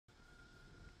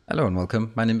Hello and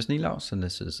welcome, my name is Nilaus and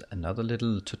this is another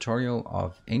little tutorial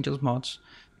of Angels mods.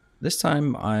 This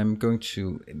time I'm going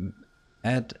to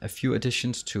add a few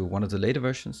additions to one of the later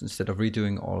versions. Instead of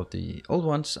redoing all of the old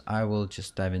ones, I will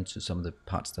just dive into some of the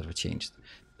parts that have changed.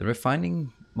 The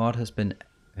refining mod has been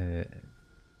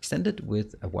extended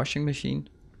with a washing machine.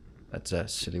 That's a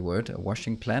silly word, a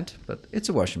washing plant, but it's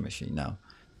a washing machine now.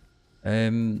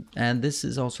 And this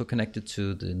is also connected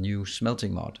to the new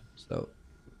smelting mod. So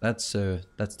that's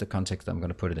the context I'm going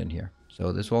to put it in here.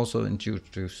 So this will also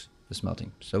introduce the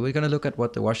smelting. So we're going to look at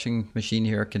what the washing machine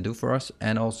here can do for us,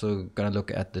 and also going to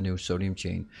look at the new sodium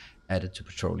chain added to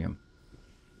petroleum.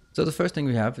 So the first thing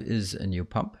we have is a new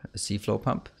pump, a seaflow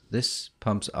pump. This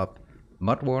pumps up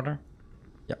mud water.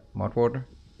 Yeah, mud water.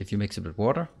 If you mix it with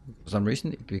water, for some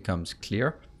reason it becomes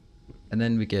clear. And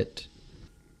then we get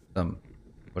some,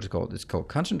 what is it called? It's called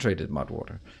concentrated mud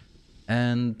water.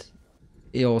 And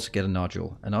you also get a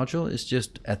nodule. A nodule is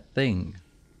just a thing,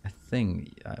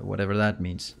 whatever that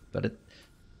means. But it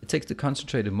takes the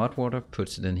concentrated mud water,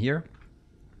 puts it in here,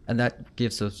 and that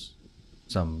gives us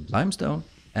some limestone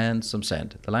and some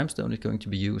sand. The limestone is going to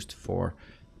be used for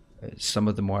some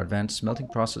of the more advanced smelting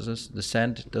processes. The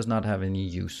sand does not have any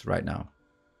use right now.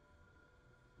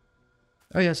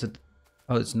 Oh yes,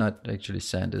 it's not actually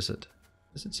sand, is it?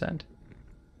 Is it sand?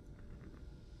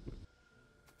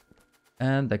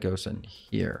 And that goes in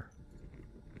here.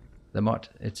 The mud,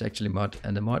 it's actually mud,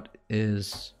 and the mud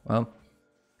is, well,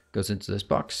 goes into this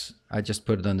box. I just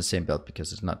put it on the same belt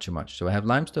because it's not too much. So I have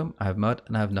limestone, I have mud,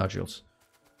 and I have nodules.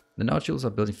 The nodules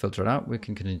are building filtered out. We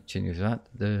can continue that.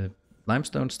 The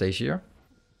limestone stays here,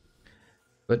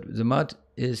 but the mud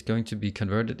is going to be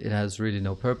converted. It has really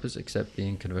no purpose except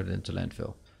being converted into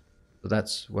landfill. So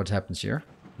that's what happens here,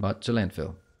 mud to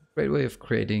landfill. Great way of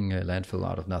creating a landfill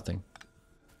out of nothing.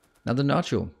 Now the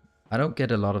nodule, I don't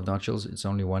get a lot of nodules. It's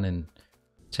only 1 in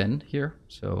 10 here.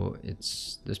 So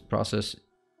it's this process.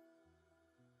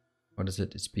 What is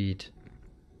it? It's speed.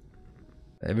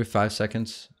 Every 5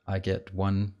 seconds I get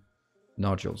 1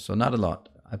 nodule. So not a lot.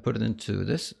 I put it into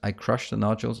this. I crush the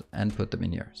nodules and put them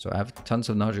in here. So I have tons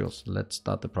of nodules. Let's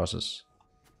start the process.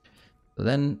 So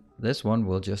then this one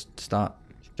will just start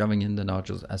shoving in the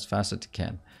nodules as fast as it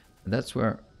can. And that's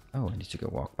where, oh, I need to go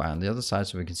walk by on the other side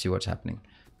so we can see what's happening.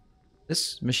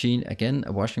 This machine, again,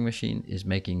 a washing machine, is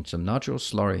making some nodule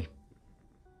slurry.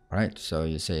 Right, so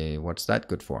you say, what's that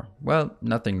good for? Well,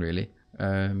 nothing really.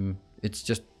 It's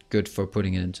just good for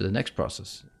putting it into the next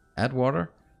process. Add water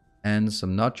and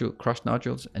some crushed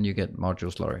nodules and you get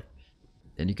nodule slurry.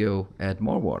 Then you go add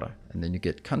more water and then you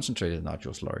get concentrated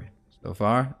nodule slurry. So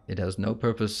far, it has no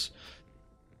purpose.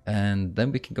 And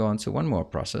then we can go on to one more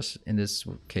process. In this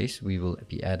case, we will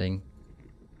be adding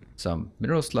some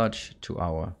mineral sludge to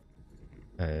our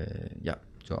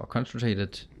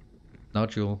concentrated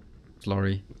nodule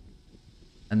slurry,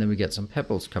 and then we get some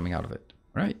pebbles coming out of it.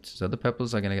 Right, so the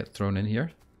pebbles are going to get thrown in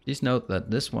here. Please note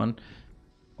that this one,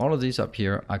 all of these up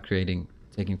here are taking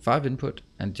 5 input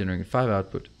and generating 5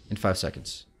 output in 5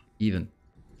 seconds even.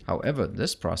 However,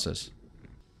 this process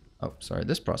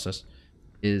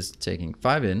is taking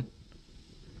 5 in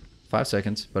 5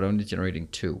 seconds but only generating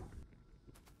 2,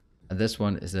 and this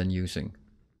one is then using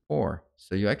 4.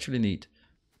 So you actually need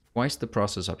twice the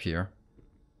process up here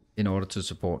in order to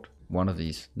support one of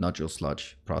these nodule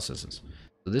sludge processes.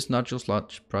 So this nodule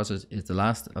sludge process is the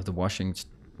last of the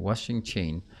washing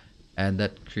chain, and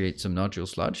that creates some nodule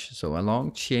sludge. So a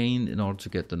long chain in order to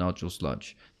get the nodule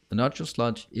sludge. The nodule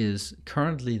sludge is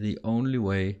currently the only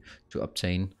way to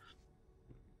obtain.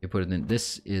 You put it in.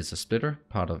 This is a splitter,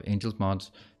 part of Angels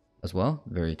mods as well.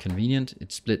 Very convenient.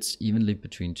 It splits evenly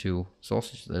between 2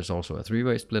 sources. There's also a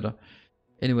 3-way splitter.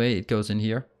 Anyway, it goes in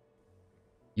here.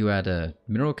 You add a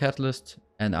mineral catalyst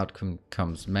and out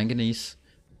comes manganese.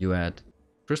 You add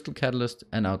crystal catalyst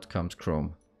and out comes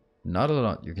chrome. Not a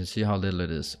lot. You can see how little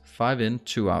it is. 5 in,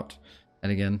 2 out.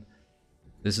 And again,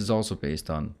 this is also based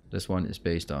on, this one is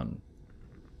based on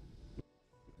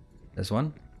this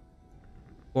one.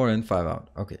 4 in, 5 out.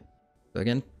 Okay. So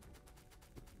again,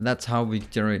 that's how we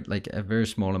generate like a very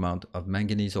small amount of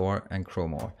manganese ore and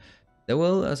chrome ore. There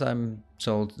will, as I'm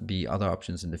told, be other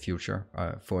options in the future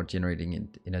for generating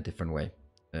it in a different way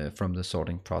from the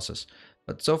sorting process.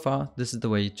 But so far, this is the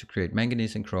way to create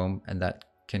manganese and chrome, and that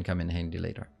can come in handy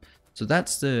later. So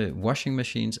that's the washing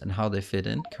machines and how they fit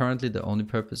in. Currently, the only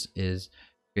purpose is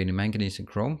creating manganese and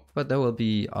chrome, but there will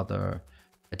be other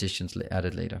additions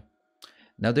added later.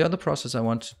 Now, the other process I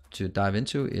want to dive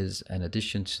into is an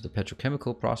addition to the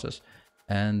petrochemical process.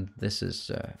 And this is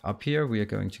up here, we are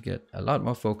going to get a lot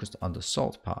more focused on the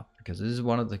salt part, because this is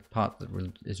one of the parts that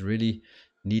is really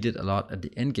needed a lot at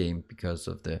the end game because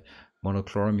of the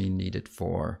monochloramine needed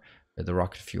for the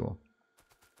rocket fuel.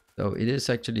 So it is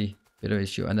actually a bit of an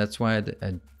issue, and that's why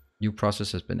a new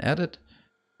process has been added,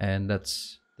 and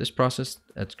that's this process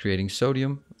that's creating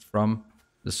sodium from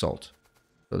the salt.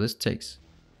 So this takes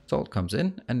salt, comes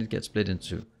in, and it gets split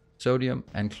into sodium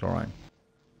and chlorine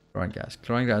gas.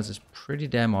 Chlorine gas is pretty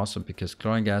damn awesome because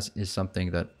chlorine gas is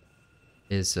something that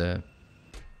is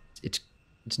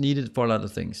it's needed for a lot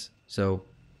of things. So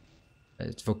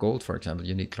it's for gold, for example.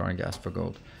 You need chlorine gas for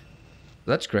gold.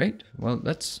 That's great. Well,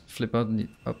 let's flip out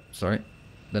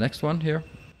the next one here.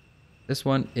 This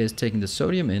one is taking the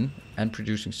sodium in and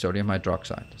producing sodium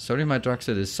hydroxide. Sodium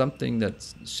hydroxide is something that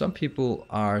some people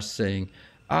are saying,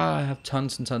 I have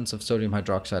tons and tons of sodium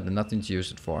hydroxide and nothing to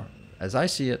use it for. As I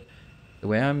see it, the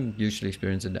way I'm usually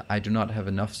experiencing it, I do not have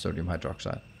enough sodium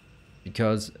hydroxide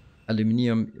because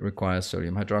aluminium requires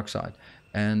sodium hydroxide,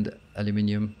 and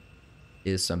aluminium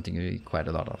is something we need quite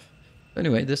a lot of.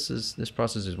 Anyway, this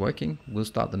process is working. We'll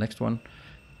start the next one,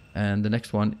 and the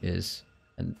next one is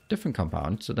a different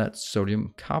compound, so that's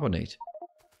sodium carbonate.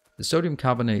 The sodium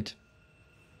carbonate,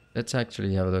 let's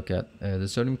actually have a look at the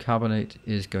sodium carbonate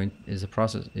is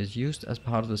used as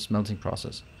part of the smelting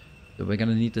process. So we're going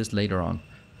to need this later on.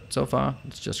 But so far,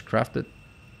 let's just craft it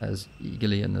as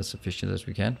eagerly and as efficient as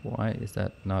we can. Why is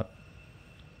that not?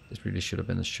 This really should have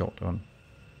been a short one.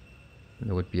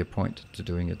 There would be a point to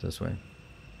doing it this way.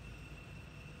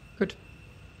 Good.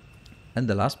 And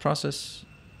the last process,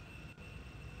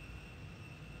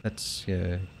 let's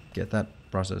get that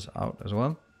process out as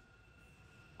well.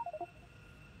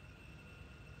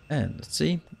 And let's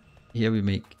see, here we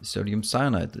make sodium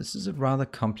cyanide. This is a rather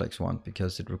complex one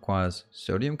because it requires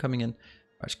sodium coming in,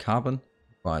 requires carbon,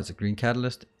 requires a green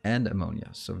catalyst, and ammonia.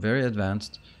 So very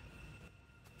advanced.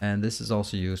 And this is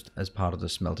also used as part of the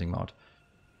smelting mod.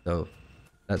 So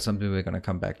that's something we're going to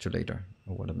come back to later.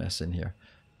 Oh, what a mess in here.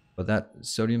 But that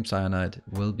sodium cyanide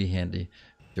will be handy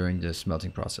during the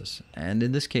smelting process. And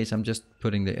in this case, I'm just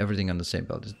putting everything on the same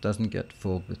belt. It doesn't get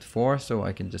full with 4, so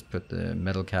I can just put the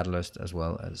metal catalyst as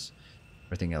well as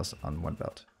everything else on one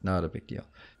belt. Not a big deal.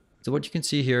 So what you can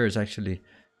see here is actually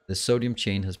the sodium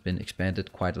chain has been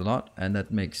expanded quite a lot, and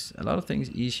that makes a lot of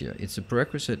things easier. It's a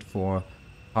prerequisite for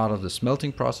part of the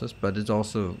smelting process, but it's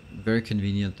also very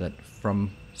convenient that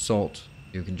from salt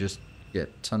you can just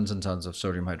get tons and tons of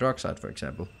sodium hydroxide, for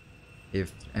example,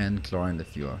 and chlorine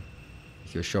if you're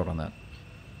short on that.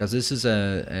 Because this is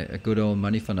a good old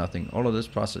money for nothing. All of this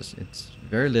process, it's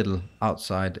very little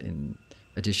outside in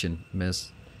addition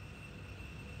mess.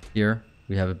 Here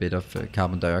we have a bit of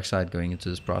carbon dioxide going into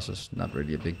this process, not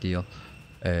really a big deal.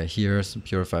 Here some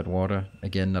purified water,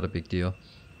 again not a big deal.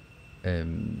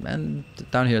 And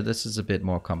down here this is a bit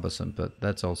more cumbersome, but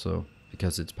that's also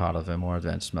because it's part of a more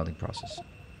advanced smelting process.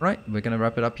 Right, we're gonna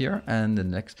wrap it up here, and the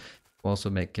next we'll also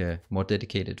make more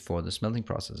dedicated for the smelting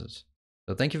processes.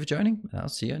 So thank you for joining, and I'll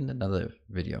see you in another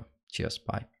video. Cheers,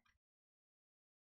 bye.